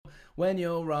when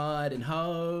you're riding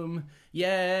home.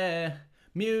 Yeah,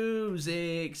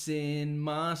 music's in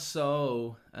my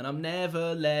soul, and I'm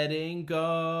never letting go.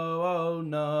 Oh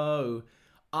no,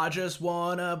 I just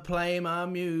wanna play my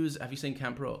music. Have you seen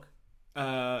Camp Rock?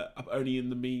 I'm only in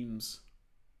the memes.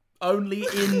 Only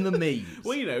in the memes.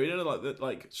 Well, you know,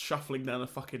 like shuffling down a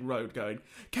fucking road, going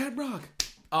Camp Rock.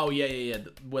 Oh yeah.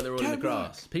 Where they're all in the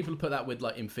grass. People put that with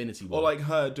like Infinity War. Or like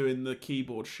her doing the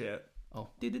keyboard shit. Oh,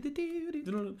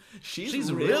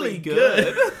 She's really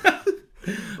good.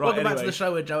 Welcome back to anyway. the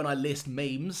show where Joe and I list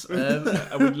memes. And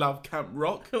we love Camp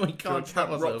Rock. We If you're can't a stop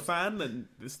Camp Rock ourselves. fan, then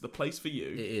this is the place for you.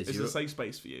 It is. This is a safe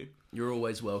space for you. You're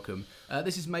always welcome.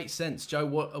 This is Makes Sense. Joe,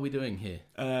 what are we doing here?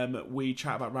 We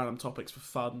chat about random topics for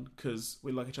fun because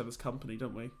we like each other's company,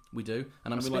 don't we? We do,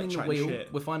 and I'm we spinning like the chatting wheel.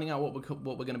 shit. We're finding out what we're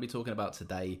going to be talking about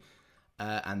today,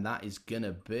 and that is going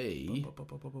to be.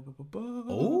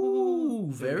 Oh,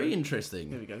 very Here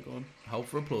interesting. we go. Go on. Hold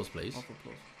for applause, please. Hold for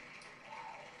applause.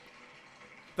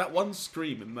 That one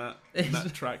scream in that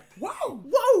track. Whoa!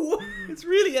 Whoa! It's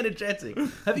really energetic.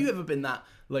 Have you ever been that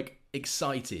like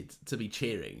excited to be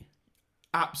cheering?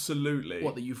 Absolutely.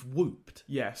 What, that you've whooped?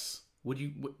 Yes. Do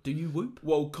you whoop?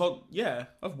 Well, yeah,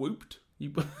 I've whooped.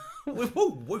 We've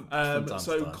all whooped from time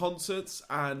to time. Concerts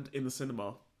and in the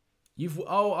cinema.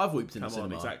 I've whooped in the Come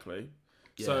cinema. on, exactly.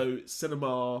 Yeah. So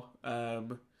cinema,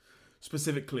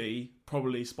 specifically,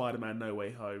 probably Spider-Man: No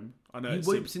Way Home. I know You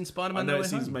whooped in Spider-Man: No I know Way it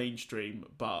seems Home? mainstream,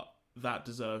 but that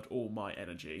deserved all my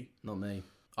energy. Not me.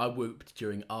 I whooped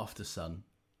during After Sun.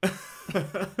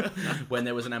 When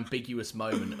there was an ambiguous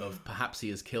moment of perhaps he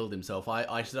has killed himself.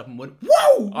 I stood up and went,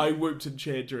 whoa! I whooped and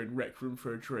cheered during Rec Room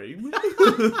for a Dream.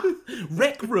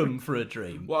 Rec Room for a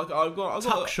Dream. Well, I've got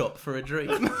Tuck Shop for a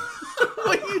Dream.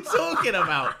 What are you talking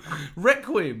about?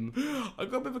 Requiem.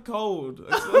 I've got a bit of a cold.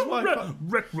 That's why I can't.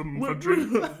 Rec Room for a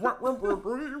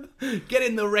Dream. Get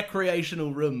in the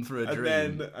recreational room for a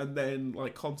dream. And then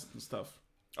like concerts and stuff.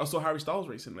 I saw Harry Styles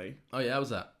recently. Oh yeah, how was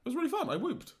that? It was really fun. I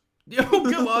whooped. Oh,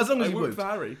 good. Well, as long as I you whooped whooped. for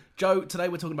Harry. Joe, today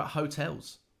we're talking about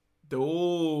hotels.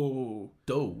 Oh.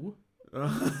 Do?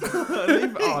 Look,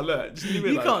 just leave me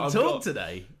You alone. can't I've talk got-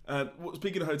 today.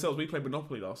 Speaking of hotels, we played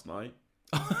Monopoly last night.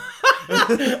 Of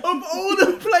all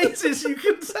the places you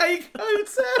can take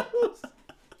hotels.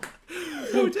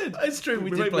 No, we did. It's true,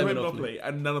 we did play played Monopoly.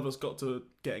 and none of us got to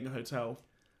getting a hotel.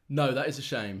 No, that is a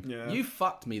shame. Yeah. You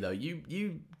fucked me though.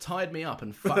 You tied me up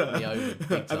and fucked me over big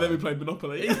time. And then we played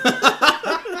Monopoly.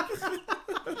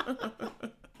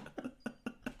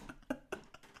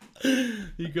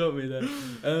 You got me there.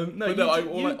 No, But no,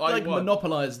 you I won.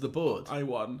 monopolised the board. I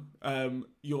won.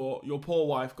 Your poor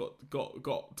wife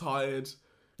got tired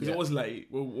because Yeah. it was late.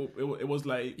 It was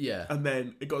late. Yeah. And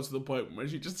then it got to the point where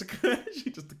she just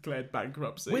declared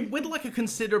bankruptcy. With like a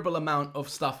considerable amount of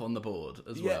stuff on the board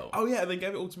as yeah. well. Oh yeah, and then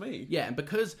gave it all to me. Yeah, and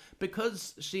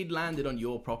because she'd landed on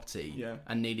your property Yeah.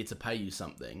 and needed to pay you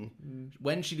something,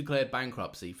 when she declared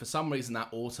bankruptcy, for some reason that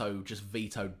auto just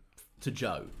vetoed to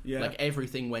Joe. Yeah. Like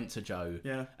everything went to Joe.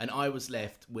 Yeah. And I was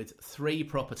left with 3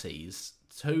 properties,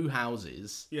 2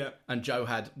 houses. Yeah. And Joe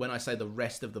had, when I say the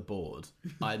rest of the board,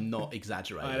 I'm not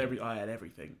exaggerating. I had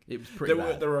everything. It was pretty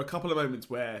bad. There were a couple of moments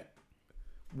where,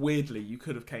 weirdly, you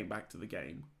could have came back to the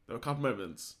game. There were a couple of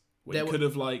moments where There you were- could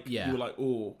have yeah. you were like,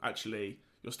 oh, actually,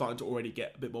 you're starting to already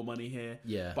get a bit more money here.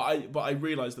 Yeah. But I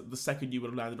realised that the second you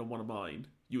would have landed on one of mine,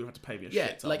 you would have to pay me a Yeah,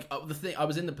 shit ton. like the thing, I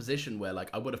was in the position where like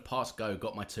I would have passed go,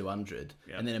 got my 200,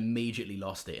 Yeah. and then immediately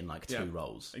lost it in like 2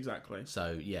 rolls. Exactly.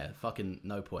 So yeah, fucking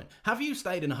no point. Have you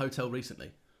stayed in a hotel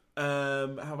recently?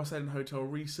 Have I stayed in a hotel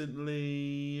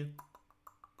recently?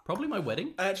 Probably my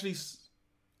wedding. I actually,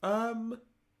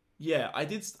 yeah, I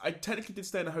did. I technically did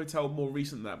stay in a hotel more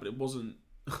recent than that, but it wasn't.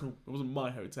 It wasn't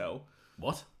my hotel.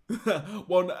 What?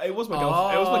 Well, no, it was my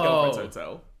girlfriend. It was my girlfriend's Oh.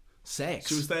 hotel. Sex.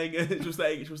 She was staying.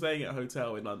 She was staying at a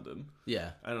hotel in London,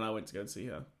 Yeah, and then I went to go and see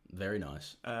her. very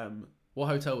nice. Um, What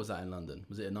hotel was that in London?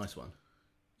 Was it a nice one?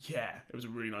 yeah, it was a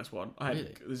really nice one. I had,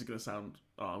 Really? This is gonna sound.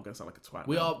 Oh, I'm gonna sound like a twat.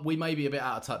 We now. we may be a bit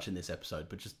out of touch in this episode,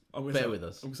 but just I'm gonna bear sound- with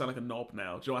us. I'm gonna sound like a knob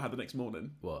now. Do you know what I had the next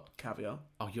morning? What? Caviar.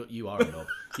 Oh, you are a knob.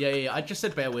 Yeah. I just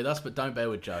said bear with us, but don't bear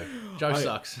with Joe. Joe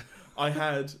sucks. I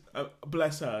had,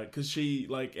 bless her, because she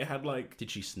like it had like Did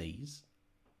she sneeze?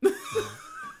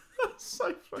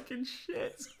 so fucking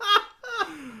shit.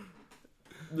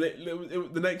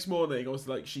 The next morning, I was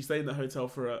like, she stayed in the hotel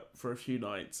for a few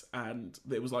nights, and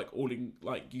it was like all in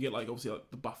like you get like obviously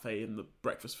like the buffet and the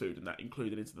breakfast food and that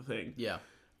included into the thing. Yeah.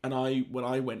 And when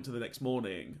I went to the next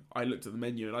morning, I looked at the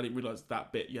menu and I didn't realise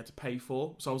that bit you had to pay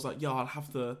for. So I was like, yeah, I'll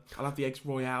have the eggs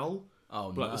royale,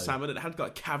 Oh but like no. the salmon. And it had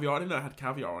like caviar. I didn't know it had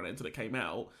caviar on it until it came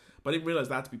out. But I didn't realise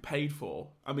that had to be paid for.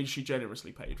 I mean, she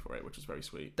generously paid for it, which was very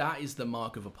sweet. That is the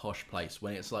mark of a posh place,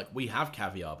 when it's like, we have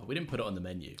caviar, but we didn't put it on the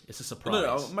menu. It's a surprise.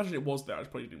 No, I imagine it was there. I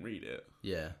just probably didn't read it.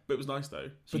 Yeah. But it was nice,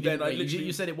 though. So But then I you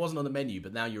literally... said it wasn't on the menu,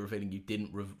 but now you're revealing you didn't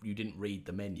read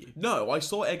the menu. No, I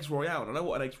saw Eggs Royale, and I know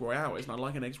what an Eggs Royale is, and I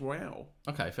like an Eggs Royale.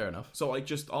 Okay, fair enough. So I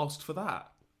just asked for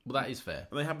that. Well, that is fair.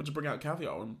 And they happened to bring out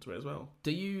caviar onto it as well. Are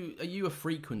you a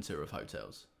frequenter of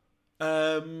hotels?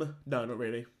 No, not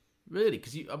really. Really?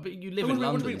 Because you live What in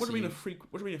London. do you mean so what do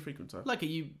you mean a frequenter? like,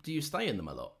 do you stay in them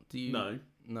a lot? Do you? No.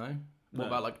 No. What No.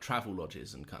 about like travel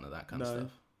lodges and kind of that kind of No.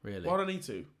 stuff? Really? Why do I need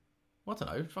to? I don't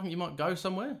know. Fucking, you might go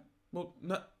somewhere. Well,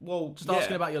 no, well, Just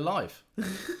asking about your life.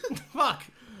 Fuck.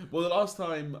 Well, the last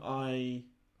time I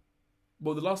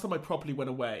properly went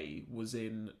away was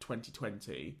in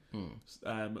 2020.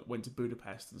 Went to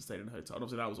Budapest and stayed in a hotel. And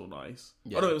obviously that was all nice.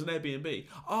 Yeah. Oh no, it was an Airbnb.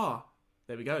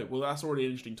 There we go. Well, that's already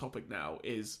an interesting topic now.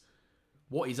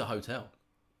 What is a hotel?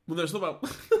 Well, no, it's not about.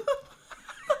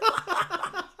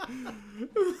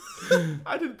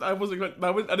 I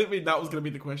didn't mean that was going to be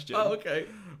the question. Oh, okay.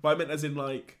 But I meant as in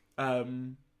like,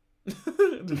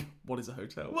 what is a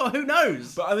hotel? Well, who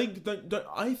knows? But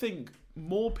I think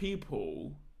more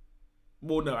people.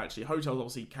 Well, no, actually, hotels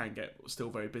obviously can get still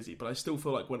very busy, but I still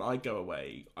feel like when I go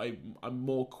away, I'm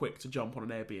more quick to jump on an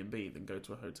Airbnb than go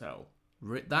to a hotel.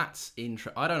 That's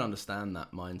I don't understand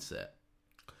that mindset.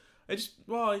 It's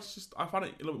just I find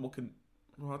it a little bit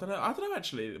more. I don't know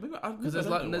actually, Because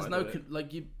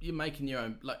you're making your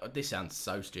own. Like, this sounds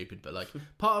so stupid, but like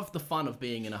part of the fun of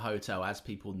being in a hotel, as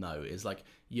people know, is like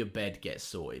your bed gets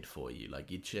sorted for you.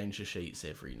 Like, you change your sheets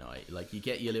every night. Like, you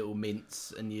get your little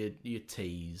mints and your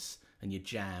teas and your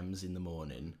jams in the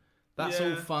morning. That's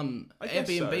all fun.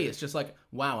 Airbnb, so. It's just like,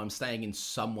 wow, I'm staying in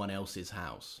someone else's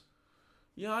house.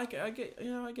 Yeah, I get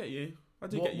you. I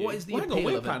do get you. What is the hang on, appeal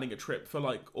we're of it? planning a trip for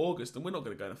like August, and we're not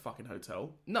going to go in a fucking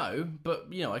hotel. No, but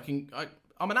you know,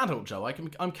 I'm an adult, Joe.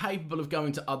 I'm capable of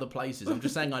going to other places. I'm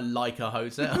just saying I like a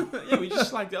hotel. Yeah, we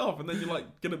just slagged it off, and then you're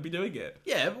like going to be doing it.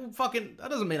 Yeah, well, fucking. That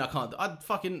doesn't mean I can't.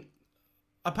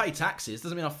 I pay taxes.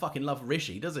 Doesn't mean I fucking love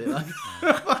Rishi, does it? Like,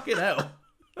 fucking hell.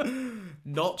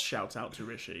 Not shout out to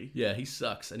Rishi. Yeah, he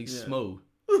sucks and he's small.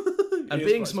 He And is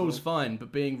being quite small's fine,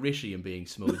 but being Rishi and being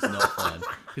small is not fine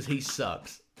because he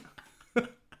sucks.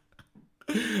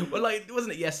 Well, like,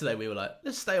 wasn't it yesterday we were like,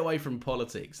 let's stay away from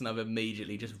politics, and I've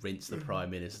immediately just rinsed the Prime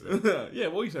Minister. Yeah,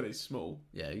 well, you said he's small.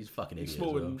 Yeah, he's fucking idiot. He's small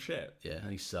as well. and shit. Yeah, and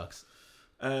he sucks.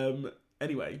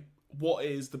 Anyway, what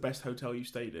is the best hotel you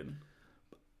stayed in?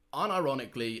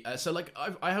 Unironically, so like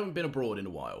I haven't been abroad in a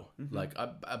while, like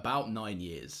about 9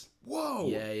 years. Whoa.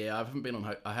 Yeah, I haven't been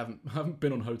on I haven't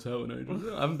been on hotel in ages.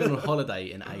 I haven't been on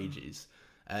holiday in ages.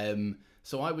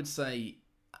 So I would say,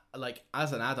 like,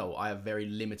 as an adult, I have very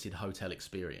limited hotel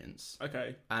experience.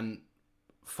 Okay. And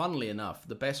funnily enough,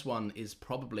 the best one is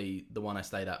probably the one I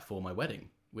stayed at for my wedding,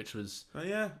 which was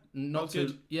not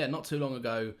too long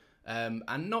ago. And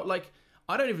not like,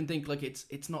 I don't even think like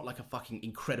it's not like a fucking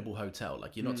incredible hotel.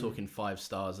 Like, you're not talking 5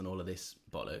 stars and all of this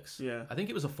bollocks. Yeah. I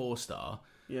think it was a 4-star.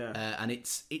 Yeah. And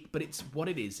but it's what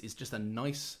it is just a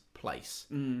nice place.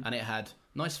 And it had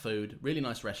nice food, really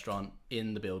nice restaurant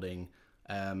in the building,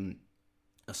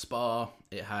 a spa.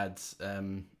 It had A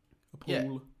pool.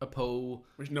 yeah, a pool.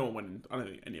 Which no one went in. I don't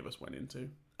think any of us went into.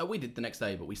 We did the next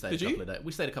day, but we stayed Did a you? couple of days.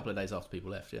 We stayed a couple of days after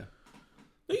people left. Yeah.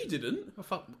 No, you didn't. Oh,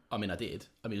 fuck. I mean, I did.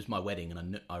 I mean, it was my wedding,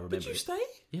 and I remember. Did you it. stay?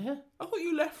 Yeah. I thought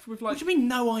you left with like. What do you mean?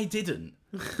 No, I didn't.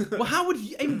 Well, how would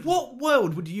you? In what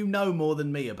world would you know more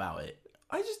than me about it?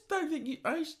 I just don't think you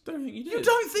did. You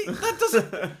don't think that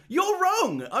doesn't? You're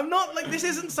wrong. I'm not like this.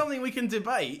 Isn't something we can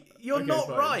debate. You're Okay, not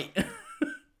fine. right.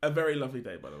 A very lovely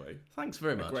day, by the way. Thanks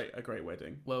very much. A great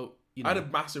wedding. Well, you I know, had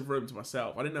a massive room to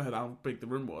myself. I didn't know how big the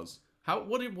room was.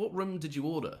 what room did you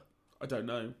order? I don't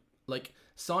know. Like,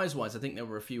 size wise, I think there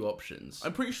were a few options.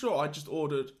 I'm pretty sure I just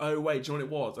ordered. Oh wait, do you know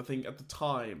what it was? I think at the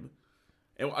time,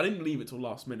 I didn't leave it till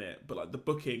last minute, but like the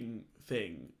booking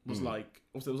thing was like,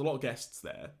 also there was a lot of guests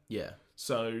there, Yeah.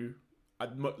 so a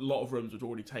lot of rooms were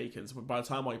already taken. So by the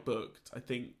time I booked, I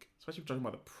think, especially judging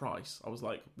by the price, I was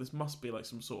like, this must be like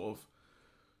some sort of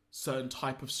certain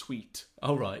type of suite.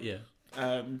 Oh right, yeah.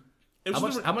 It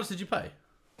was How much did you pay?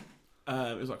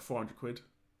 It was like 400 quid.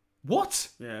 What?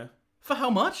 Yeah. For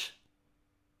how much?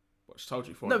 What, I told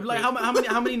you No, 400 like quid.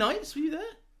 how many nights were you there? I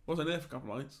wasn't there for a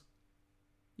couple of nights.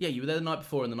 Yeah, you were there the night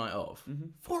before and the night of. Mm-hmm.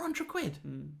 400 quid.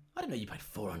 I didn't know you paid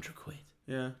 400 quid.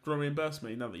 Yeah. Do you want to reimburse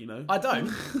me now that you know? I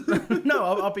don't. No,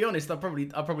 I'll be honest. I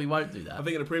probably won't do that. I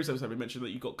think in a previous episode we mentioned that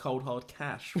you got cold hard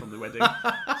cash from the wedding,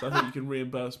 so I think you can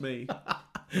reimburse me.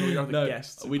 We don't have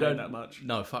guests. we don't don't that much.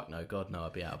 No, fuck no, God no,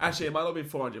 I'd be out. Actually, it might not be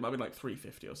 400. It might be like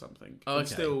 350 or something. Okay. But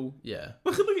still, yeah.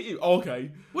 look at you. Oh,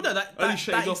 okay. Well, no, that Only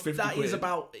shaved off 50 that quid. is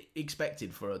about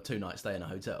expected for a 2-night stay in a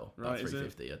hotel. About Right, is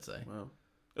it? $350, I'd say. Wow.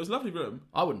 It was a lovely room.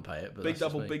 I wouldn't pay it, but Big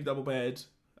that's just me. double bed.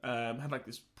 Had like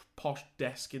this posh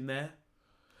desk in there.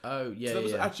 Oh yeah, So that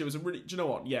was yeah. actually, it was a really. Do you know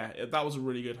what? Yeah, that was a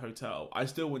really good hotel. I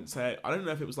still wouldn't say. I don't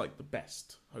know if it was like the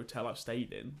best hotel I've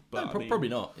stayed in, but No, I mean, probably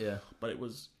not. Yeah, But it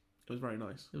was very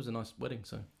nice. it was a nice wedding.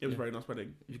 So It was yeah. a very nice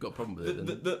wedding. If you've got a problem with it, The,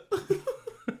 then the,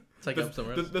 take it up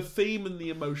somewhere else. the theme and the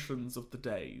emotions of the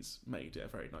days made it a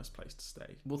very nice place to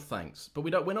stay. Well, thanks, but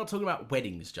we're not talking about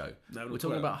weddings, Joe. No, We're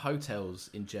talking about hotels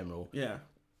in general. Yeah.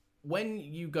 When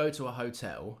you go to a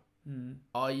hotel,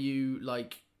 are you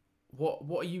like,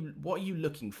 what are you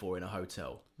looking for in a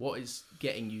hotel? What is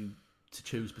getting you to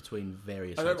choose between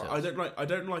various hotels? I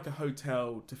don't like a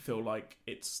hotel to feel like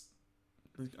it's.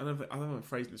 I don't know if I'm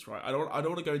phrasing this right. I don't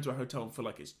want to go into a hotel and feel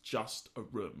like it's just a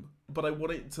room, but I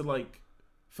want it to like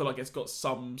feel like it's got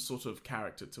some sort of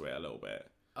character to it a little bit.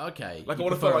 Okay, Like, you I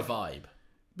wanna prefer feel a vibe.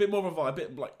 Bit more of a vibe, a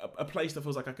bit like a place that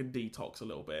feels like I can detox a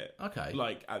little bit. Okay,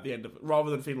 Like at the end of it,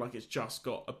 rather than feeling like it's just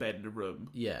got a bed and a room.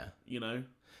 yeah. You know.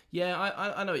 Yeah,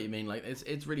 I know what you mean. Like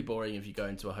it's really boring if you go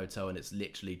into a hotel and it's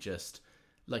literally just,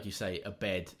 like you say, a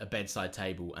bedside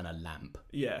table and a lamp,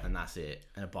 Yeah. and that's it,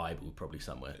 and a Bible probably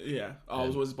somewhere. Yeah. Oh, it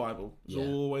was always a Bible. It was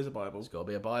yeah. always a Bible. It's got to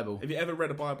be a Bible. Have you ever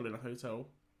read a Bible in a hotel?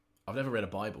 I've never read a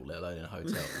Bible, let alone in a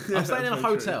hotel. Yeah, I'm staying in a that's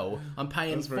very hotel. I'm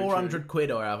paying That's very 400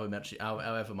 quid or however much it Yeah, how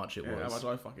was. much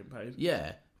I fucking paid.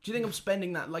 Yeah. Do you think I'm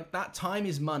spending that? Like, that time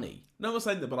is money. No, I'm not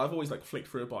saying that, but I've always like flicked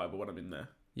through a Bible when I'm in there.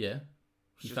 Yeah. You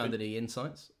Just found been- any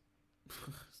insights?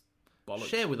 Bollocks.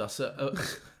 Share with us a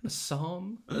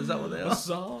psalm. Is that what they A are?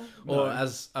 psalm? Or No.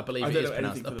 as I believe I it don't is know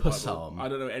pronounced, anything a from the Bible. psalm. I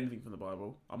don't know anything from the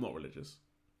Bible. I'm not religious.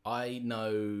 I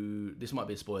know this might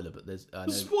be a spoiler, but I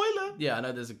know, Spoiler! yeah, I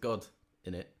know there's a god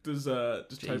in it. Does Tobey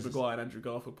Jesus. Maguire and Andrew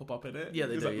Garfield pop up in it? Yeah,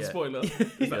 they is do, that yeah. the spoiler? Is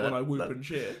Yeah, that when I whoop that- and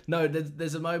cheer? No,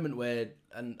 there's a moment where,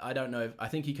 and I don't know, I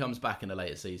think he comes back in a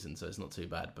later season, so it's not too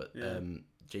bad. But Yeah.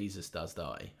 Jesus does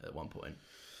die at one point.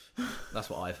 That's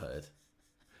what I've heard.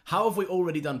 How have we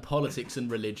already done politics and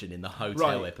religion in the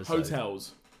hotel Right, episode?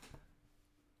 hotels.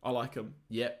 I like them.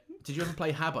 Yep. Did you ever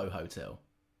play Habbo Hotel?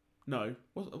 No.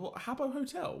 What Habbo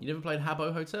Hotel? You never played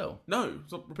Habbo Hotel? No,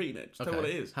 stop repeating it. Just tell me what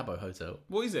it is. Habbo Hotel.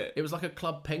 What is it? It was like a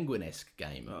Club Penguin-esque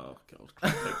game. Oh, God.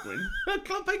 Penguin.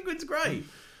 Club Penguin's great.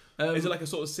 Is it like a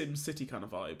sort of Sim City kind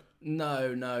of vibe?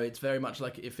 No, it's very much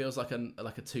like, it feels like a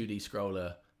 2D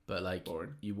scroller, but like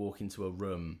Boring. you walk into a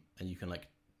room and you can like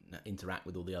interact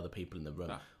with all the other people in the room.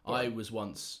 Ah, I boring. was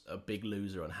once a big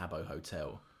loser on Habbo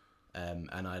Hotel, and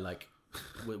I like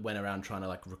went around trying to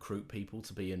like recruit people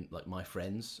to be in like my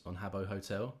friends on Habbo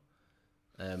Hotel.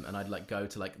 And I'd like go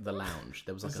to like the lounge.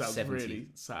 There was like This a sounds 70. really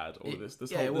sad. All this,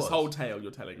 yeah, it this was. whole tale you're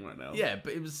telling right now. Yeah,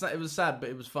 but it was sad, but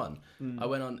it was fun. I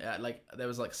went on like there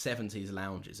was like 70s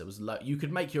lounges. There was you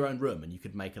could make your own room and you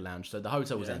could make a lounge. So the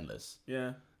hotel was Yeah. endless.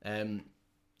 Yeah.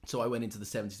 So I went into the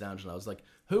 70s lounge and I was like,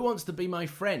 "Who wants to be my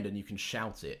friend?" And you can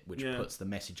shout it, which Yeah. puts the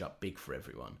message up big for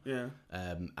everyone. Yeah.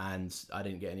 And I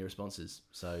didn't get any responses,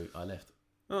 so I left.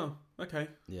 Oh, okay.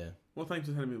 Yeah, Well, thanks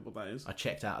for telling me what that is. I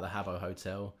checked out of the Habbo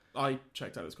Hotel. I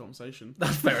checked out this conversation.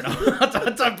 That's fair enough. I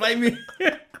don't blame you.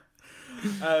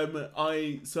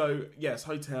 Yes,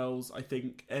 hotels. I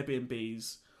think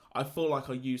Airbnbs. I feel like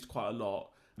I used quite a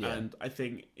lot, Yeah. and I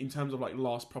think in terms of like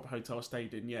last proper hotel I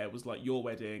stayed in, yeah, it was like your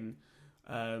wedding,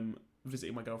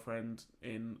 visiting my girlfriend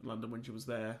in London when she was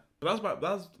there. But that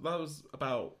was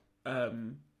about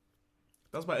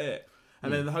it.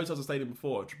 And then the hotels I stayed in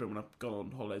before, which have been when I've gone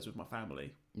on holidays with my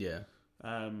family. Yeah.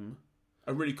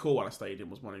 A really cool one I stayed in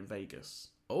was one in Vegas.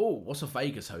 Oh, what's a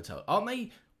Vegas hotel? Aren't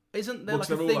they? Isn't there Well, like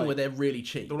 'cause a they're all, thing like- where they're really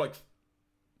cheap? They were like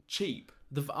cheap.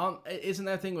 Isn't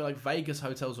there a thing where like Vegas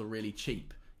hotels are really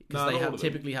cheap because No, they not all of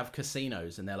them. typically have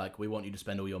casinos and they're like, we want you to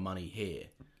spend all your money here,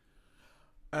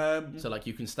 so like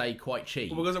you can stay quite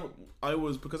cheap. Well, because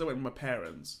I went with my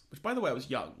parents, which by the way I was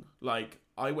young. Like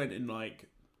I went in like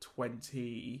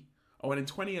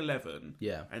 2011,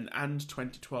 Yeah. and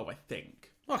 2012, I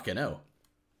think. Fucking hell.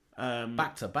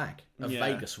 Back to back, a yeah.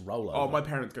 Vegas rollover. Oh, my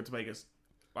parents go to Vegas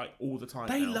like all the time.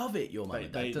 they now. love it. Your mum They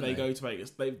and dad, they, don't they go to Vegas.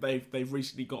 They've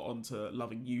recently got onto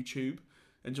loving YouTube.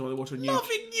 And do you want to watch on YouTube?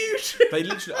 loving YouTube They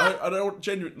literally. I don't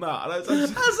genuinely. Nah, I don't.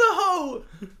 as a whole.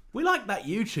 We like that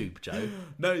YouTube, Joe.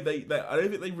 No, I don't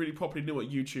think they really properly knew what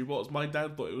YouTube was. My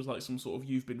dad thought it was like some sort of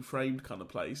you've been framed kind of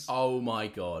place. Oh my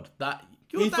god, your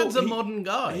He dad's thought a modern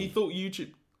guy. He thought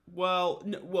YouTube. Well,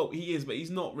 no, he is, but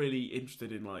he's not really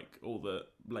interested in like all the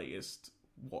latest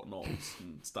whatnots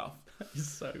and stuff. It's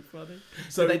so funny.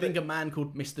 So they think a man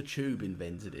called Mr. Tube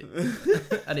invented it,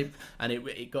 and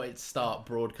it got its start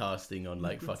broadcasting on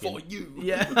like fucking For you.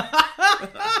 Yeah.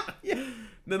 Yeah.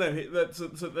 No. So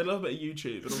they love a bit of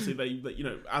YouTube, and obviously they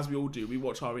as we all do, we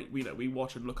watch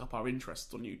and look up our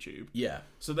interests on YouTube. Yeah.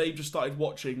 So they've just started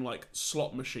watching like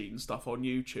slot machine stuff on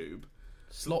YouTube.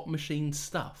 Slot machine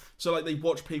stuff. So like they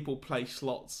watch people play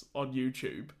slots on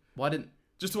YouTube. Why didn't?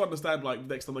 Just to understand, like,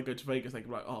 next time they go to Vegas, they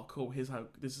can be like, oh, cool, here's how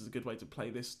this is a good way to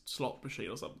play this slot machine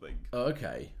or something. Oh,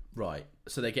 okay, right.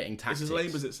 So they're getting tactics. It's as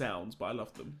lame as it sounds, but I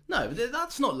love them. No,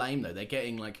 that's not lame though. They're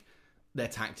getting like their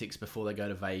tactics before they go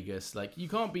to Vegas. Like you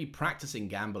can't be practicing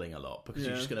gambling a lot because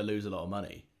you're just going to lose a lot of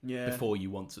money. Yeah. Before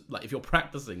you want to, like, if you're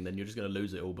practicing, then you're just going to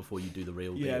lose it all before you do the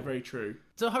real deal. Yeah, very true.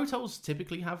 Do hotels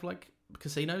typically have like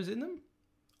casinos in them?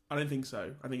 I don't think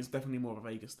so. I think it's definitely more of a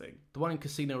Vegas thing. The one in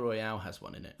Casino Royale has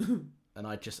one in it. And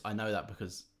I know that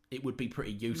because it would be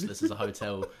pretty useless as a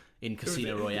hotel in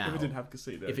Casino Royale If it didn't have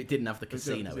casino. if it didn't have the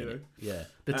casino in it. Yeah,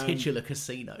 the titular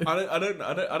casino. I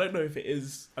don't know if it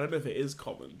is. I don't know if it is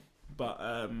common,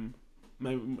 but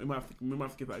maybe we might have to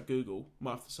give that a Google.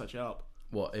 Might have to search it up.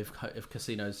 What if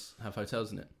casinos have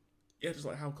hotels in it? Yeah, just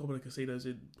like how common are casinos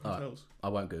in hotels? I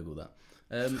won't Google that.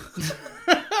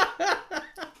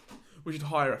 We should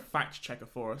hire a fact checker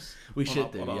for us. We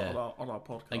should do, yeah. On our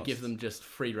podcast. And give them just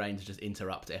free reign to just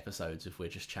interrupt episodes if we're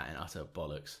just chatting utter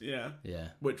bollocks. Yeah. Yeah.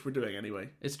 Which we're doing anyway.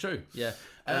 It's true, yeah.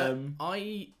 Well,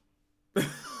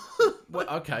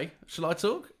 okay, shall I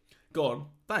talk? Go on.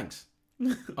 Thanks.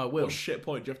 I will. What shit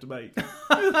point do you have to make?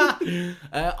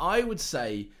 I would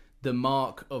say the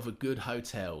mark of a good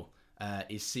hotel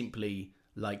is simply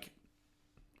like...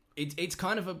 It's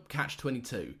kind of a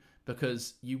catch-22.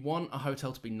 Because you want a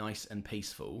hotel to be nice and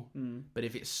peaceful, but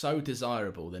if it's so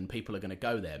desirable, then people are going to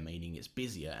go there, meaning it's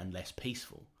busier and less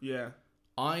peaceful. Yeah.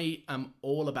 I am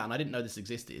all about, and I didn't know this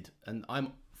existed, and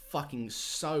I'm fucking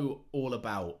so all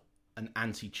about an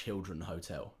anti-children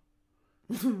hotel.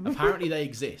 Apparently they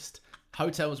exist.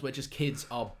 Hotels where just kids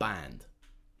are banned.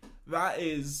 That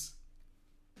is...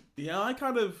 Yeah, I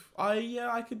agree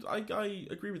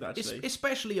with that, actually.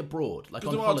 Especially abroad, like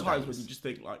on there holidays. are times when you just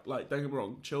think, like, don't get me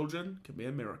wrong, children can be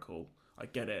a miracle. I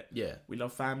get it. Yeah. We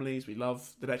love families, we love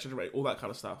the next generation, all that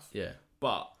kind of stuff. Yeah.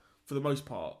 But, for the most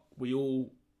part, we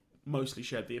all mostly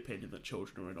shared the opinion that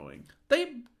children are annoying.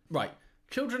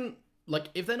 Children, like,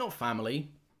 if they're not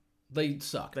family, they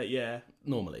suck.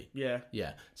 Normally. Yeah.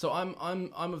 Yeah. So I'm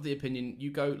of the opinion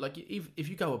you go, like, if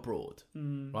you go abroad,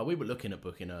 right? We were looking at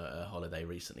booking a holiday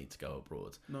recently to go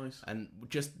abroad. Nice. And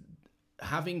just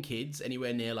having kids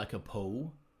anywhere near like a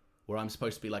pool where I'm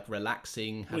supposed to be like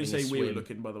relaxing, having When you say a swim. we were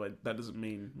looking, by the way, that doesn't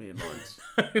mean me and Lawrence.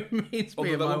 It means me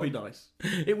Although and that my would be nice.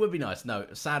 It would be nice. No,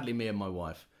 sadly, me and my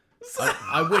wife.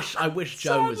 I wish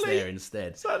Joe was there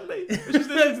instead. Sadly. She's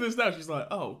listening to this now. She's like,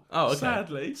 oh, okay.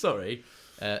 Sadly. Sorry.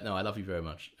 No, I love you very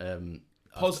much.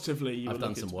 Positively, I've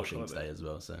done some washing today as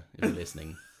well, so if you're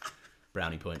listening,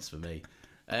 brownie points for me.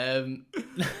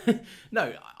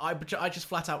 No, I just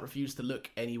flat out refuse to look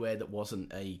anywhere that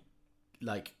wasn't a,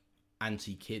 like,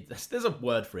 anti-kid. There's a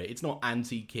word for it. It's not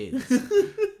anti-kids.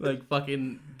 Like,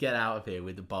 fucking get out of here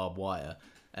with the barbed wire.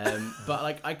 But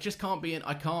like, I can't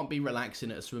be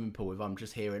relaxing at a swimming pool if I'm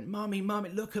just hearing, "Mummy,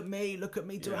 look at me,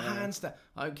 do a handstand."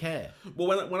 I don't care.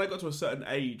 Well, when I got to a certain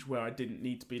age where I didn't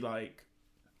need to be like,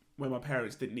 where my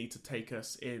parents didn't need to take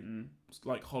us in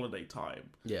like holiday time.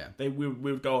 Yeah, we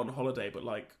would go on holiday, but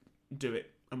like do it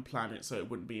and plan it so it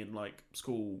wouldn't be in like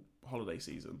school holiday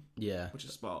season. Yeah, which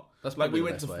is smart. That's like we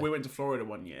went to Florida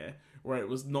one year where it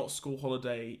was not school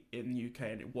holiday in the UK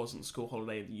and it wasn't school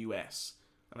holiday in the US.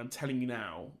 And I'm telling you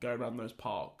now, going around those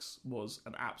parks was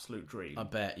an absolute dream. I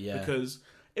bet, yeah. Because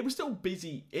it was still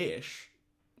busy-ish,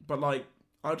 but like,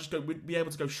 we'd be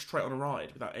able to go straight on a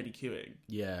ride without any queuing.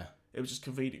 Yeah. It was just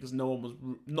convenient because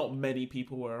not many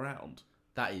people were around.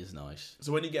 That is nice.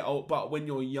 So when you get old, but when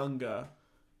you're younger,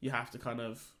 you have to kind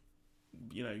of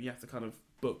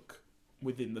book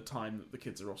within the time that the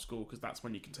kids are off school because that's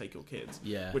when you can take your kids.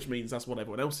 Yeah. Which means that's what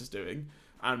everyone else is doing.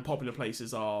 And popular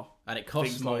places are... And it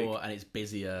costs more and it's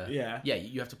busier. Yeah. Yeah,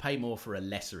 you have to pay more for a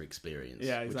lesser experience.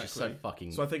 Yeah, exactly. Which is so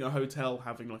fucking... So I think a hotel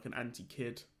having like an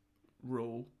anti-kid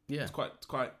rule... Yeah. It's quite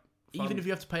fun. Even if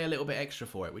you have to pay a little bit extra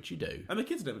for it, which you do. And the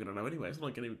kids are never going to know anyway. It's not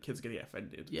like any kids are going to get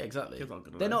offended. Yeah, exactly. Kids aren't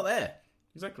going to They're know. not there.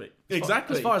 Exactly.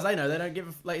 As far as they know, they don't give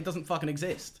a... Like, it doesn't fucking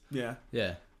exist. Yeah.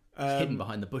 Yeah. It's hidden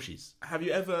behind the bushes. Have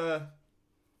you ever...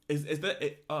 This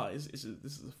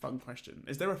is a fun question.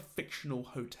 Is there a fictional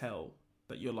hotel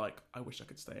that you're like, I wish I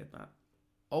could stay in that?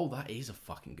 Oh, that is a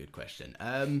fucking good question.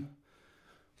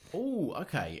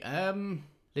 Okay.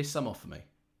 List some off for me.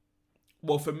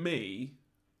 Well, for me,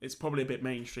 It's probably a bit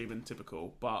mainstream and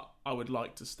typical, but I would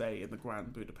like to stay in the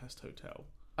Grand Budapest Hotel.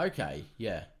 Okay,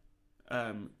 yeah.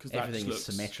 Because Everything is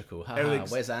symmetrical.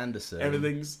 everything's- Wes Anderson.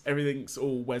 Everything's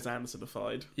all Wes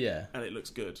Andersonified, Yeah, and it looks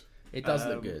good. it does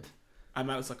look good. And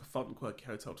that's like a fun, quirky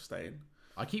hotel to stay in.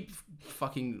 I keep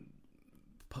fucking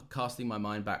casting my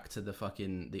mind back to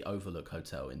the Overlook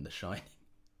Hotel in The Shining.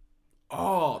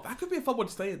 Oh, that could be a fun one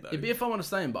to stay in, though. It'd be a fun one to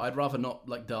stay in, but I'd rather not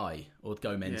like die or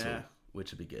go mental, Yeah.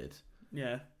 which would be good.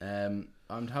 Yeah.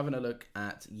 I'm having a look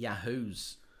at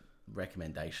Yahoo's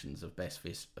recommendations of best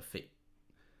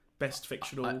Best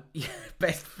fictional.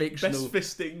 best fictional.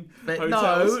 Best fisting No,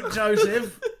 hotels.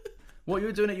 Joseph. What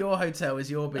you're doing at your hotel is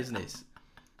your business.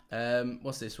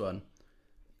 What's this one?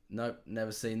 Nope,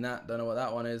 never seen that. Don't know what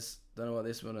that one is. Don't know what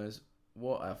this one is.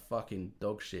 What a fucking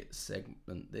dog shit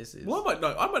segment this is. Well,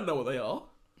 I might know what they are.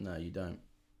 No, you don't.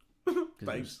 Because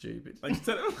you're Thanks. stupid. Thanks,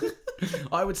 Ted.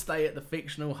 I would stay at the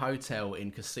fictional hotel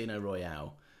in Casino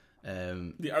Royale.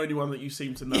 The only one that you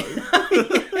seem to know.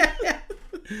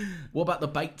 What about the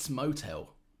Bates Motel?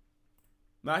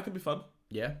 That could be fun.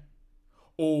 Yeah.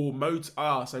 Or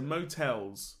so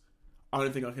motels. I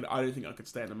don't think I could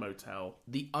stay in a motel.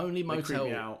 The only creep me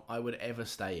motel out. I would ever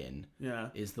stay in Yeah.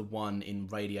 is the one in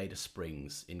Radiator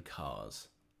Springs in Cars,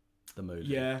 the movie.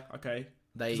 Yeah. Okay.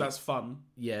 'Cause that's fun.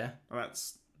 Yeah. And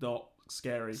that's not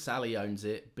scary. Sally owns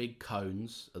it. Big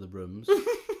cones are the rooms.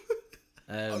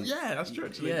 Oh yeah, that's true.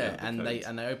 Actually. Yeah, the and codes.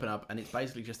 they open up, and it's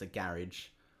basically just a garage.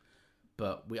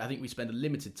 But I think we spend a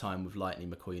limited time with Lightning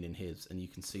McQueen in his, and you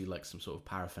can see like some sort of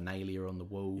paraphernalia on the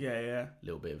wall. Yeah. A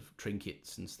little bit of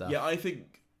trinkets and stuff. Yeah, I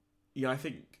think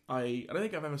I don't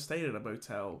think I've ever stayed in a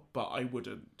motel, but I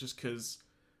wouldn't, just because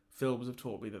films have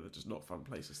taught me that they're just not fun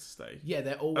places to stay. Yeah,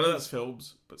 they're I always know that's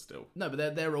films, but still. no,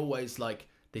 but they're always like,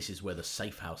 this is where the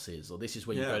safe house is, or this is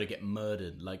where you Yeah. go to get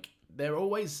murdered. Like they're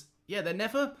always they're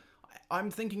never. I'm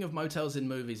thinking of motels in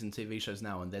movies and TV shows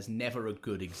now, and there's never a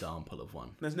good example of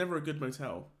one. There's never a good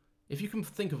motel. If you can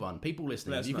think of one, people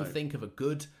listening, Let if us you can know. think of a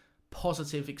good,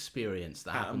 positive experience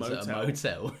that At a happens at a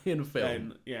motel. motel in a film.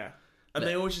 Then yeah, and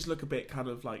they always just look a bit kind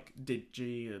of like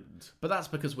dingy and But that's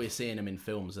because we're seeing them in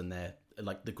films and they're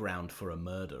like the ground for a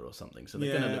murder or something, so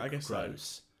they're Yeah, going to I look guess so.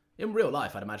 gross. In real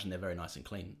life, I'd imagine they're very nice and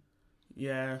clean.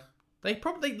 yeah. They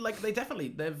probably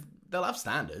they'll have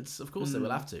standards. Of course, they will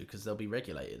have to because they'll be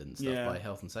regulated and stuff Yeah. by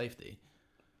health and safety.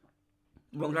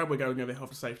 Well, I'm glad we're going over the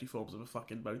health and safety forms of a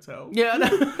fucking motel. Yeah.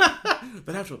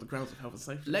 They'd have to on the grounds of health and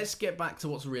safety. Let's get back to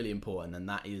what's really important, and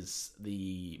that is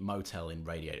the motel in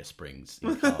Radiator Springs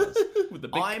in Cars. With the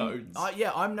big cones.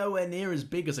 I'm nowhere near as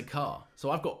big as a car, so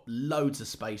I've got loads of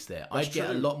space there. That's I'd get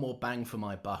a true. lot more bang for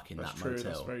my buck in That's that true.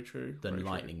 motel That's very true. than Very true.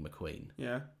 Lightning McQueen.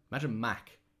 Yeah. Imagine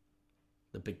Mac,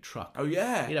 the big truck. Oh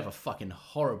yeah. He'd have a fucking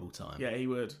horrible time. Yeah, he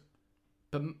would.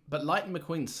 But Lightning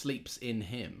McQueen sleeps in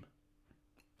him.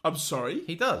 I'm sorry.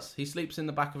 He does. He sleeps in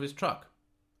the back of his truck.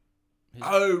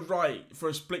 Oh right. For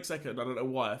a split second, I don't know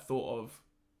why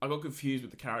I got confused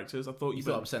with the characters. I thought You you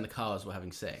thought I meant, was saying the cars were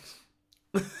having sex.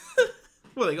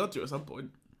 well, they got to at some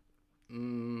point.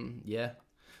 Yeah.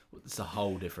 It's a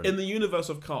whole different... In the universe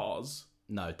of Cars,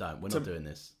 No, don't. We're not doing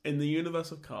this.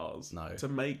 No. To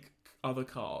make other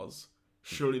cars,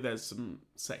 surely there's some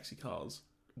sexy cars.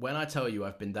 When I tell you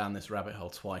I've been down this rabbit hole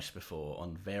twice before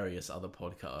on various other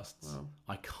podcasts, Wow.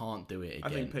 I can't do it I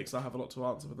again. think Pixar have a lot to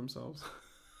answer for themselves.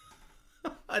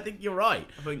 I think you're right.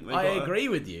 I think I agree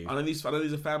with you. I know these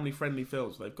are family-friendly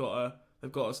films. They've got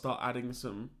to start adding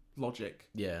some logic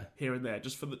Yeah. here and there,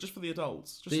 just for the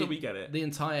adults, so we get it. The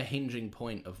entire hinging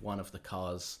point of one of the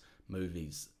Cars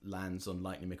movies lands on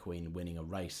Lightning McQueen winning a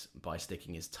race by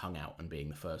sticking his tongue out and being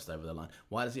the first over the line.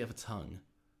 Why does he have a tongue?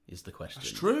 Is the question.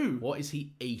 That's true. What is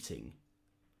he eating?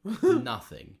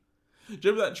 Nothing. Do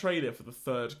you remember that trailer for the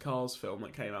third Cars film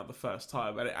that came out the first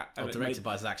time? And it Directed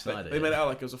by Zack Snyder. They made it out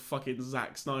like it was a fucking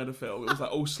Zack Snyder film. It was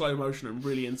like all slow motion and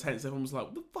really intense. Everyone was like,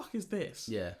 "What the fuck is this?"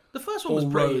 Yeah. The first one was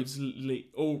All pretty... roads,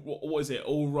 what is it?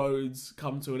 All roads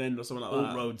come to an end, or something like All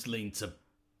that. roads lead to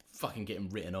fucking getting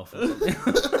written off or something.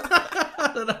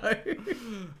 I don't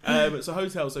know. So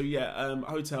hotels. So yeah,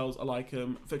 hotels. I like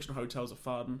them. Fictional hotels are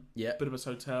fun. Yeah. Budapest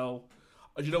Hotel.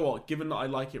 Do you know what? Given that I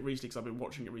like it recently, because I've been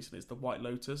watching it recently, it's the White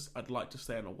Lotus. I'd like to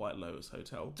stay in a White Lotus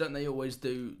hotel. Don't they always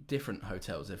do different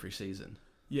hotels every season?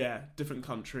 Yeah, different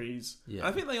countries. Yeah. And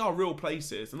I think they are real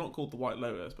places. They're not called the White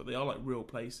Lotus, but they are like real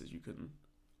places you can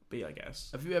be, I guess.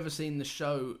 Have you ever seen the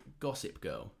show Gossip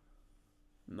Girl?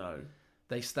 No.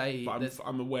 They stay... But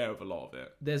I'm aware of a lot of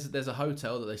it. There's a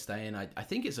hotel that they stay in. I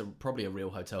think it's probably a real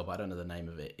hotel, but I don't know the name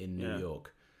of it, in New Yeah.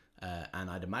 York. and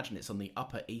I'd imagine it's on the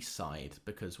Upper East Side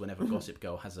because whenever Gossip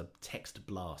Girl has a text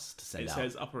blast to send It out,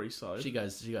 says Upper East Side. she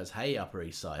goes, "Hey, Upper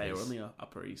East Side." Hey, we're on the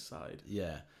Upper East Side.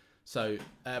 Yeah. So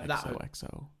that.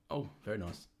 XOXO. Oh, very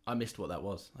nice. I missed what that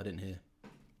was. I didn't hear.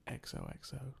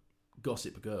 XOXO.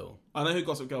 Gossip Girl. I know who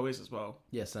Gossip Girl is as well.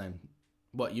 Yeah, same.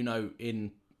 What, you know,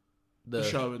 in The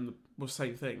show and the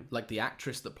same thing. like the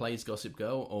actress that plays Gossip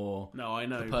Girl, or No, I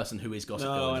know. the person who is Gossip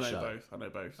Girl No, I in the know show? both. I know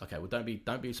both. Okay, well,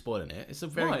 don't be spoiling it. It's a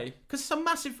very Why? because it's a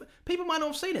massive. People might not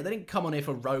have seen it. They didn't come on here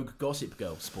for rogue Gossip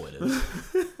Girl spoilers.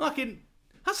 Fucking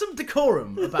have some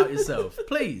decorum about yourself,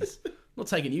 please. I'm not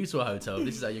taking you to a hotel.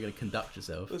 This is how you're going to conduct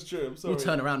yourself. That's true. I'm sorry. We'll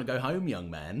turn around and go home, young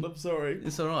man. I'm sorry.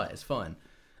 It's all right. It's fine.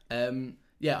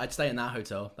 Yeah, I'd stay in that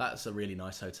hotel. That's a really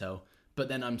nice hotel. But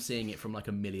then I'm seeing it from like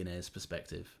a millionaire's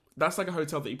perspective. That's like a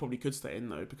hotel that you probably could stay in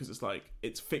though, because it's like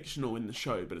it's fictional in the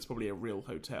show, but it's probably a real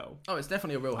hotel. Oh, it's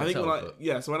definitely a real hotel. I think like but...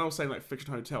 yeah. So when I was saying like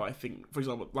fictional hotel, I think for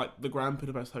example like the Grand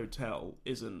Budapest Hotel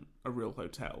isn't a real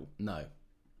hotel. No,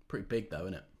 pretty big though,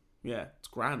 isn't it? Yeah, it's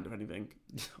grand if anything.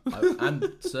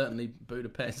 And certainly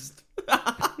Budapest.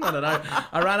 I don't know.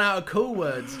 I ran out of cool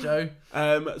words, Joe.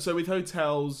 So with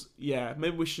hotels, yeah,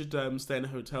 maybe we should stay in a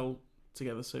hotel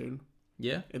together soon.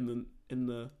 Yeah. In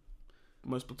the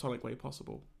most platonic way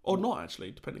possible, or not actually,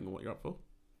 depending on what you're up for.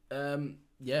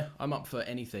 Yeah, I'm up for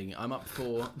anything. I'm up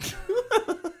for.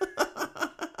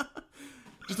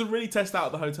 Just to really test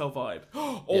out the hotel vibe.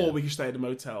 Or we could stay in a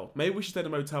motel. Maybe we should stay in a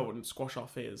motel and squash our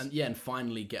fears. And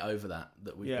finally get over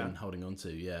that we've been holding on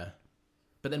to. Yeah.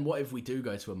 But then what if we do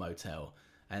go to a motel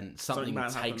and something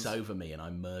takes over me and I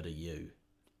murder you?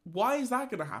 Why is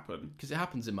that going to happen? Because it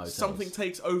happens in motels. Something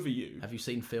takes over you. Have you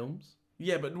seen films?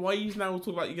 Yeah, but why are you now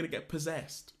talking about you're going to get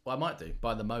possessed? Well, I might do.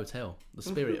 By the motel. The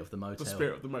spirit of the motel. The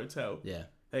spirit of the motel. Yeah.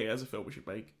 Hey, there's a film we should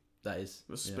make. That is.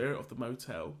 The spirit of the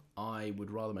motel. I would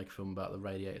rather make a film about the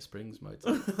Radiator Springs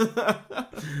motel.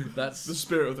 That's the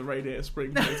spirit of the Radiator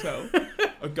Springs motel.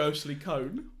 A ghostly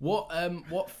cone.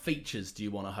 What features do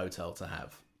you want a hotel to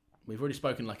have? We've already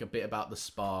spoken like a bit about the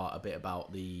spa, a bit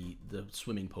about the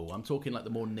swimming pool. I'm talking like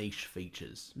the more niche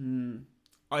features.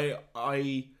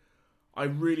 I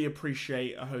really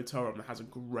appreciate a hotel room that has a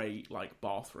great like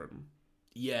bathroom.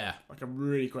 Yeah. Like a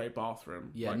really great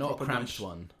bathroom. Yeah, like, not a cramped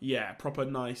one. Yeah, proper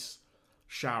nice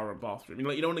shower and bathroom. You know,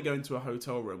 like, you don't want to go into a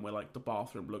hotel room where like the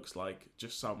bathroom looks like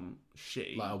just some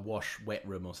shitty... Like a wash wet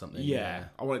room or something. Yeah.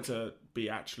 I want it to be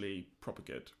actually proper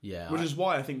good. Yeah. Which is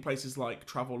why I think places like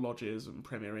Travel Lodges and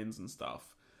Premier Inns and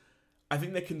stuff, I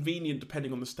think they're convenient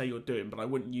depending on the stay you're doing, but I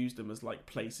wouldn't use them as like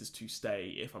places to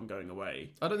stay if I'm going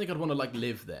away. I don't think I'd want to like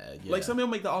live there. Yeah. Like some people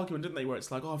make that argument, didn't they, where it's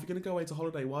like, oh, if you're going to go away to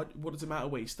holiday, what does it matter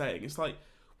where you're staying? It's like,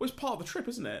 well, it's part of the trip,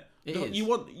 isn't it? It is. You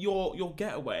want your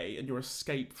getaway and your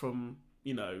escape from,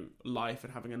 you know, life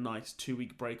and having a nice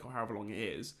 2-week break or however long it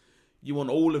is. You want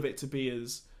all of it to be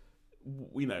as,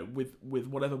 you know, with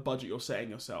whatever budget you're setting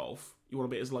yourself, you want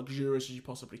to be as luxurious as you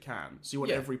possibly can. So you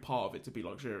want every part of it to be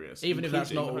luxurious. Even if that's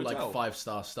not all including the like hotel.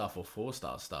 5-star stuff or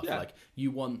 4-star stuff. Yeah. Like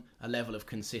you want a level of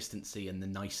consistency and the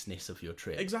niceness of your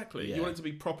trip. Exactly. Yeah. You want it to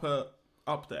be proper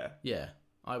up there. Yeah,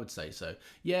 I would say so.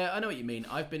 Yeah, I know what you mean.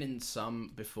 I've been in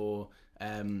some before.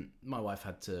 My wife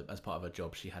had to, as part of her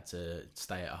job, she had to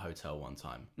stay at a hotel one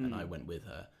time, and I went with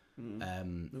her.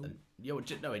 And, no,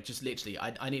 it just literally,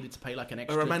 I needed to pay like an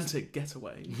extra... A romantic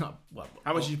getaway. No, well,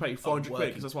 How much did you pay? 400 quid?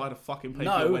 Because that's what I had to fucking pay for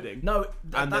No, your wedding. no,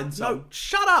 And then some. no,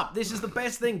 shut up! This is the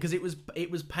best thing, because it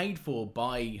was paid for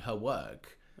by her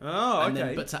work. Oh, And okay.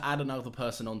 then, but to add another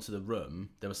person onto the room,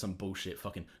 there was some bullshit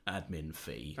fucking admin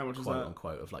fee, How much was quote that?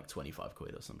 unquote, of like 25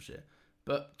 quid or some shit.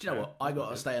 But do you know what? I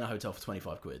got to stay in a hotel for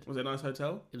 25 quid. Was it a nice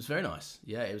hotel? It was very nice.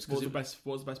 Yeah, it was What because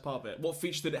was the best part of it? What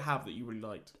feature did it have that you really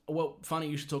liked? well, funny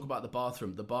you should talk about the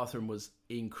bathroom. The bathroom was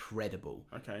incredible.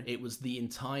 Okay. It was the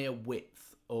entire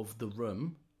width of the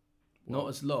room. Not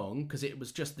as long, because it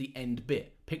was just the end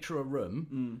bit. Picture a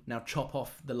room, now chop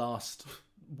off the last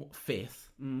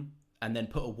fifth, and then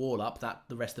put a wall up, that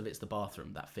the rest of it's the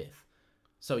bathroom, that fifth.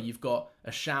 So you've got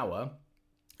a shower,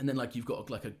 and then like you've got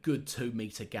like a good 2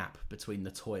 meter gap between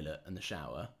the toilet and the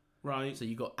shower. Right. So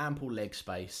you've got ample leg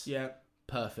space. Yeah.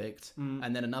 Perfect.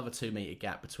 And then another 2 meter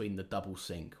gap between the double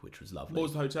sink, which was lovely. What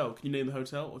was the hotel? Can you name the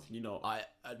hotel or can you not? I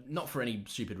not for any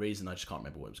stupid reason, I just can't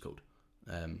remember what it was called.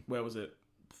 Where was it?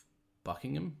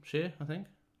 Buckinghamshire, I think.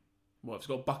 Well, if it's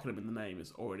got Buckingham in the name,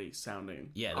 it's already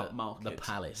sounding upmarket. The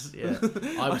palace. Yeah,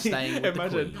 I was staying with the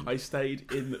Queen. I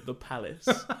stayed in the palace.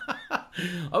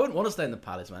 I wouldn't want to stay in the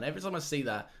palace, man. Every time I see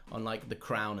that on like The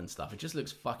Crown and stuff, it just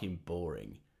looks fucking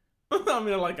boring. I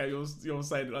mean, I like how you're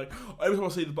saying it. Like every time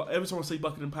I see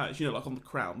Buckingham Palace, you know, like on The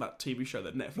Crown, that TV show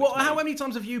that Netflix. Well, made. how many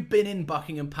times have you been in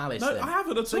Buckingham Palace? No, then? I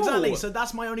haven't at all. Exactly. So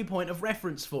that's my only point of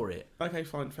reference for it. Okay,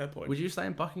 fine, fair point. Would you stay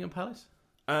in Buckingham Palace?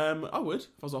 I would if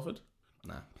I was offered.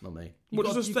 Nah, not me. Well,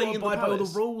 You've just got stay to in the abide by all the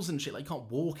palace. rules and shit. Like, you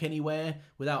can't walk anywhere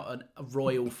without a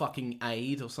royal fucking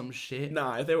aid or some shit.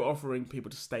 Nah, if they were offering people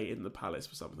to stay in the palace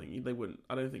for something, they wouldn't.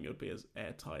 I don't think it would be as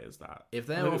airtight as that. If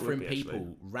I they're think it would offering be, people,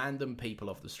 actually. random people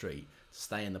off the street, to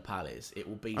stay in the palace, it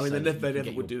will be. I mean, so they that never- you they can never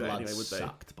get would your do that blood anyway, would they?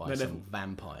 sucked by They some never-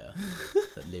 vampire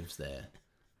that lives there,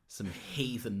 some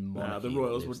heathen monarchy. Nah,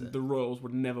 that lives there. the royals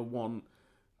would never want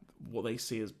what they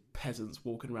see as peasants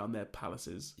walking around their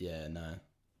palaces. Yeah, no.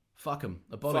 Fuck them.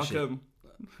 Abolish Fuck it.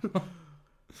 them.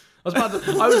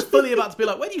 I was fully about to be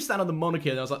like, where do you stand on the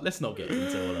monarchy? And I was like, let's not get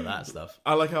into all of that stuff.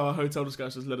 I like how our hotel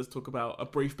discussions let us talk about a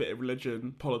brief bit of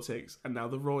religion, politics, and now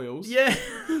the royals. Yeah.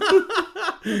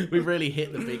 We've really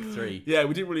hit the big three. Yeah,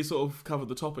 we didn't really sort of cover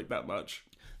the topic that much.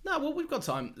 No, well, we've got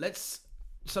time.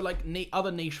 So, like,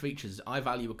 other niche features. I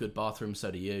value a good bathroom, so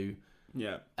do you.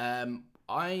 Yeah.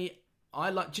 I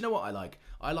like... Do you know what I like?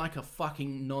 I like a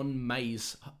fucking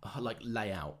non-maze, like,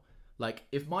 layout. Like,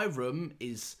 if my room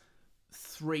is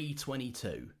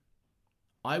 322,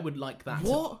 I would like that.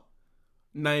 What?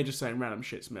 Now you're just saying random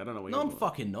shit to me. I don't know what No, you're I'm on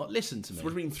about. fucking not. Listen to me. What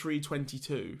do you mean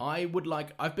 322? I would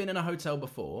like... I've been in a hotel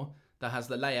before that has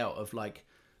the layout of, like,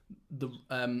 the...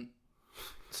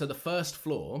 So the first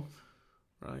floor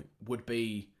Right.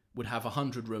 would have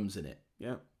 100 rooms in it.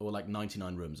 Yeah. Or like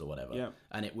 99 rooms or whatever. Yeah.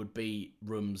 And it would be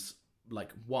rooms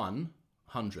like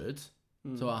 100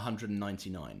 to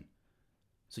 199.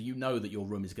 So you know that your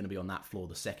room is going to be on that floor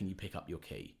the second you pick up your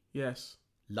key. Yes.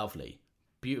 Lovely.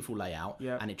 Beautiful layout.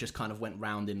 Yeah. And it just kind of went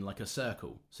round in like a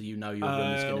circle. So you know your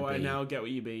room is going to I be... now get what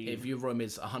you mean. If your room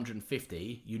is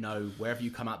 150, you know wherever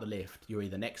you come out the lift, you're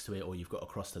either next to it or you've got to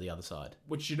cross to the other side.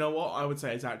 Which, you know what? I would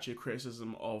say is actually a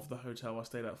criticism of the hotel I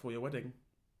stayed at for your wedding.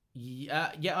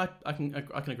 Yeah, I can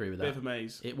agree with that. Bit of a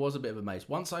maze. It was a bit of a maze.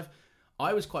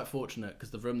 I was quite fortunate because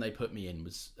the room they put me in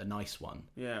was a nice one.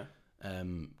 Yeah.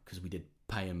 Because we did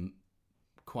pay them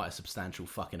quite a substantial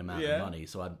fucking amount Yeah. of money,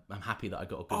 so I'm happy that I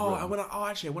got a good Oh, room. and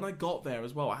actually, when I got there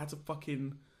as well, I had to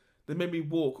fucking... They made me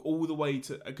walk all the way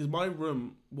to... Because my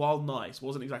room, while nice,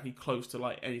 wasn't exactly close to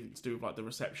like anything to do with like the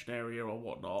reception area or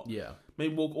whatnot. Yeah.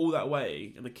 Made me walk all that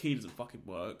way, and the key doesn't fucking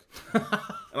work. And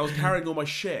I was carrying all my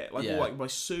shit, like Yeah. all like my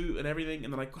suit and everything,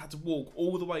 and then I had to walk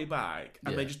all the way back,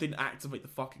 and they Yeah. just didn't activate the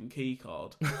fucking key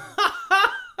card.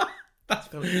 That's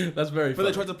very But funny.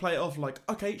 they tried to play it off like,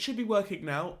 okay, it should be working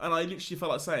now, and I literally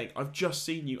felt like saying, I've just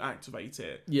seen you activate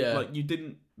it. Yeah. Like, you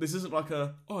didn't... This isn't like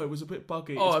a, it was a bit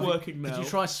buggy, Oh, it's working now. Did you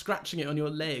try scratching it on your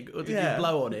leg, or did Yeah. you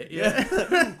blow on it?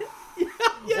 Yeah.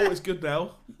 Oh, it's good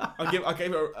now. I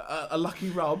gave it a lucky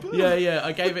rub. Yeah.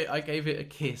 I gave it a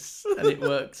kiss, and it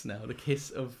works now. The kiss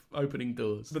of opening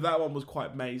doors. But that one was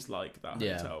quite maze-like, that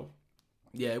Yeah. hotel.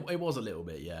 Yeah, it was a little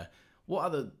bit. Yeah. What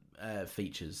other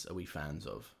features are we fans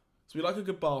of? So we like a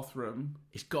good bathroom.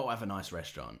 It's got to have a nice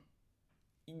restaurant.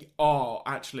 Oh,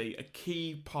 actually, a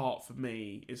key part for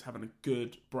me is having a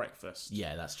good breakfast.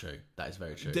 Yeah, that's true. That is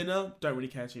very true. Dinner, don't really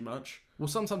care too much. Well,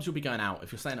 sometimes you'll be going out.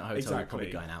 If you're staying at a hotel, you're probably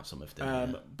Exactly. going out somewhere for dinner.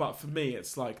 Yeah. But for me,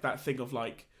 it's like that thing of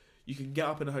like, you can get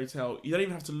up in a hotel. You don't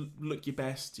even have to look your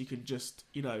best. You can just,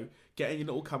 get in your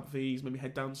little comfies, maybe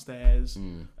head downstairs.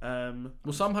 Well,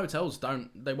 some hotels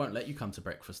they won't let you come to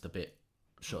breakfast a bit.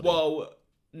 Shoddy. Well,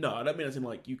 no, I don't mean as in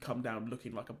like you come down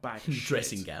looking like a bag of shit.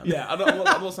 Dressing gown. Yeah, I'm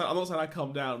not saying I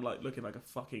come down like looking like a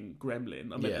fucking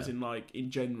gremlin. I mean, Yeah. as in like in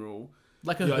general,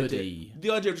 like a the hoodie.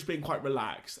 the idea of just being quite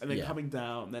relaxed and then Yeah. coming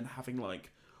down and then having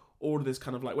like all of this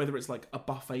kind of like, whether it's like a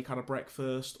buffet kind of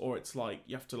breakfast or it's like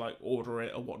you have to like order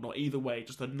it or whatnot. Either way,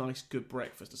 just a nice good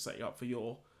breakfast to set you up for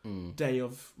your day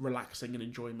of relaxing and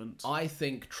enjoyment. I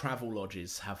think travel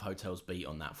lodges have hotels beat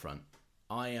on that front.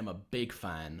 I am a big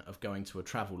fan of going to a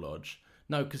travel lodge.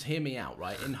 No, because hear me out,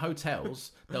 right? In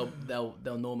hotels, it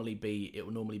will normally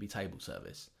be table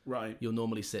service. Right. You'll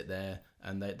normally sit there,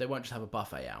 and they won't just have a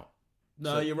buffet out.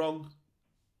 No, you're wrong.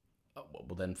 Oh,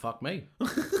 well, then fuck me.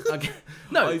 Okay.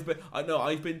 No,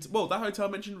 I've been to, well, the hotel I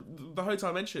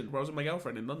mentioned where I was with my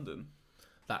girlfriend in London.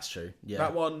 that's true. Yeah,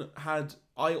 That one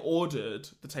I ordered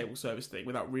the table service thing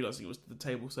without realising it was the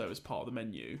table service part of the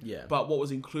menu. Yeah. But what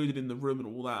was included in the room and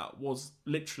all that was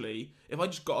literally, if I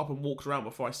just got up and walked around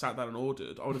before I sat down and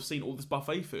ordered, I would have seen all this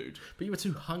buffet food. but you were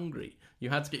too hungry. You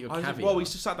had to get your caviar. Well, we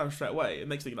just sat down straight away, and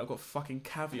next thing I've got fucking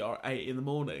caviar at 8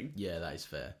 a.m. Yeah, that is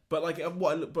fair. But like,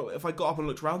 but if I got up and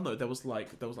looked around though, there was like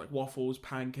waffles,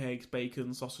 pancakes,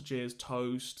 bacon, sausages,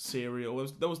 toast, cereal.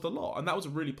 There was the lot, and that was a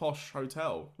really posh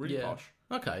hotel, really Yeah. posh.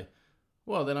 Okay.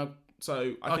 Well, then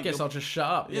So I guess I'll just shut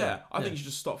up. I think you should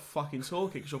just stop fucking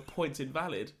talking because your point's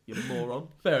invalid, you moron.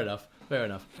 Fair enough.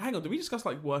 Hang on, did we discuss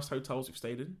like worst hotels you've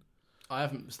stayed in? I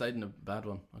haven't stayed in a bad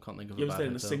one. I can't think of You a bad haven't stayed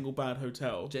in hotel. a single bad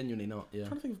hotel? Genuinely not, yeah. I'm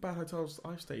trying to think of bad hotels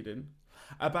I've stayed in.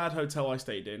 A bad hotel I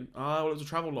stayed in. Well, it was a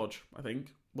travel lodge, I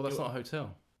think. Well, that's not a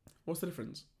hotel. What's the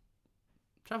difference?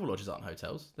 Travel lodges aren't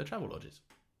hotels. They're travel lodges.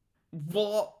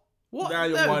 What? What? Now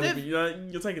you're No, winding me.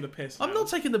 You're taking the piss. I'm now. not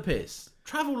taking the piss.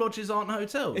 Travel lodges aren't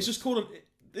hotels. It's just called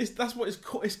that's what it's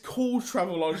called. It's called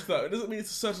travel lodge, though. It doesn't mean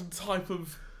it's a certain type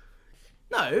of.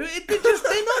 No, they're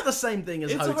not the same thing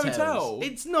as It's a hotels. hotel.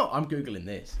 It's not. I'm Googling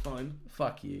this. Fine.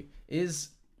 Fuck you.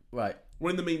 Right.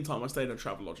 Well, in the meantime, I stayed in a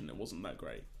travel lodge and it wasn't that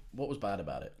great. What was bad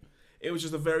about it? It was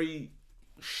just a very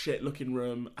shit-looking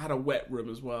room. I had a wet room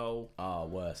as well.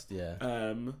 Worst, yeah.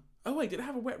 Oh wait, did it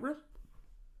have a wet room?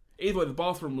 Either way, the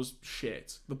bathroom was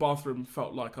shit. The bathroom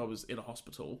felt like I was in a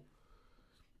hospital.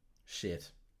 Shit.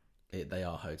 They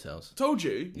are hotels. Told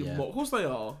you. Yeah. Of course they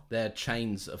are. They're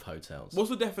chains of hotels. What's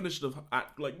the definition of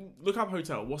look up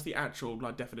hotel? What's the actual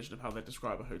definition of how they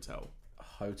describe a hotel?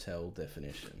 Hotel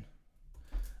definition.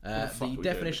 the fuck The are we doing,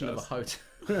 definition of a Lucas?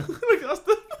 hotel. Look, that's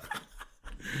the...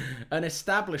 An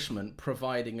establishment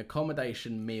providing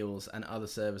accommodation, meals, and other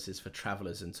services for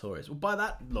travellers and tourists. Well, by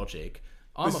that logic,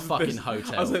 I'm a fucking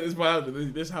hotel. I was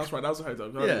saying this house right now is a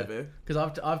hotel. I live here.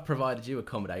 Because I've provided you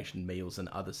accommodation, meals, and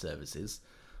other services,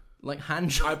 like hand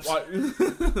jobs.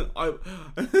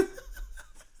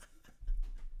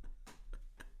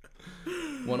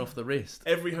 One off the wrist.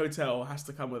 Every hotel has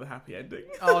to come with a happy ending.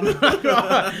 Oh no!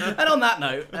 And on that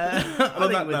note, I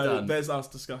think we're done. There's us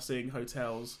discussing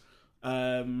hotels.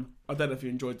 I don't know if you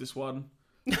enjoyed this one.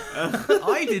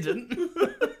 I didn't.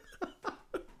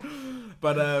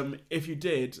 But if you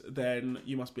did, then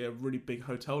you must be a really big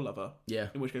hotel lover. Yeah.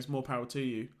 In which case, more power to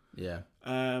you. Yeah.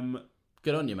 Um,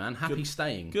 Good on you, man. Happy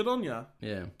staying. good on ya.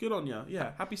 Yeah. Good on ya.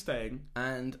 Yeah, happy staying.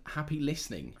 And happy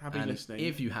listening. Listening.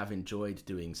 If you have enjoyed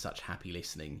doing such happy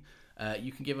listening,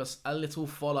 you can give us a little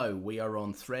follow. We are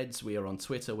on Threads, we are on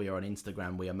Twitter, we are on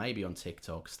Instagram, we are maybe on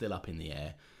TikTok, still up in the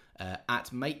air,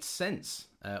 at Mates Sense,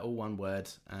 all one word,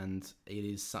 and it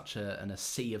is such a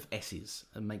sea of S's.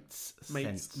 Mates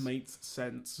Sense. Mates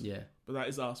sense. Yeah. But that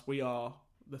is us. We are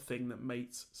the thing that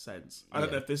makes sense. I don't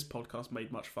know if this podcast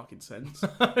made much fucking sense.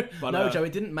 But, no, Joe,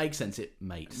 it didn't make sense. It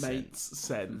makes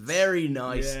sense. Very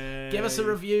nice. Yay. Give us a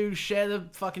review. Share the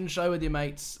fucking show with your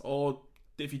mates. Or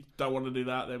if you don't want to do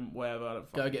that, then whatever. I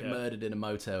don't Go fucking get care. murdered in a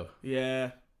motel.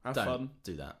 Yeah. Have Don't fun.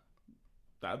 do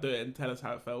that. Do it and tell us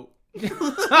how it felt.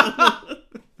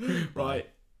 Right.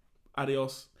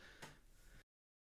 Adios.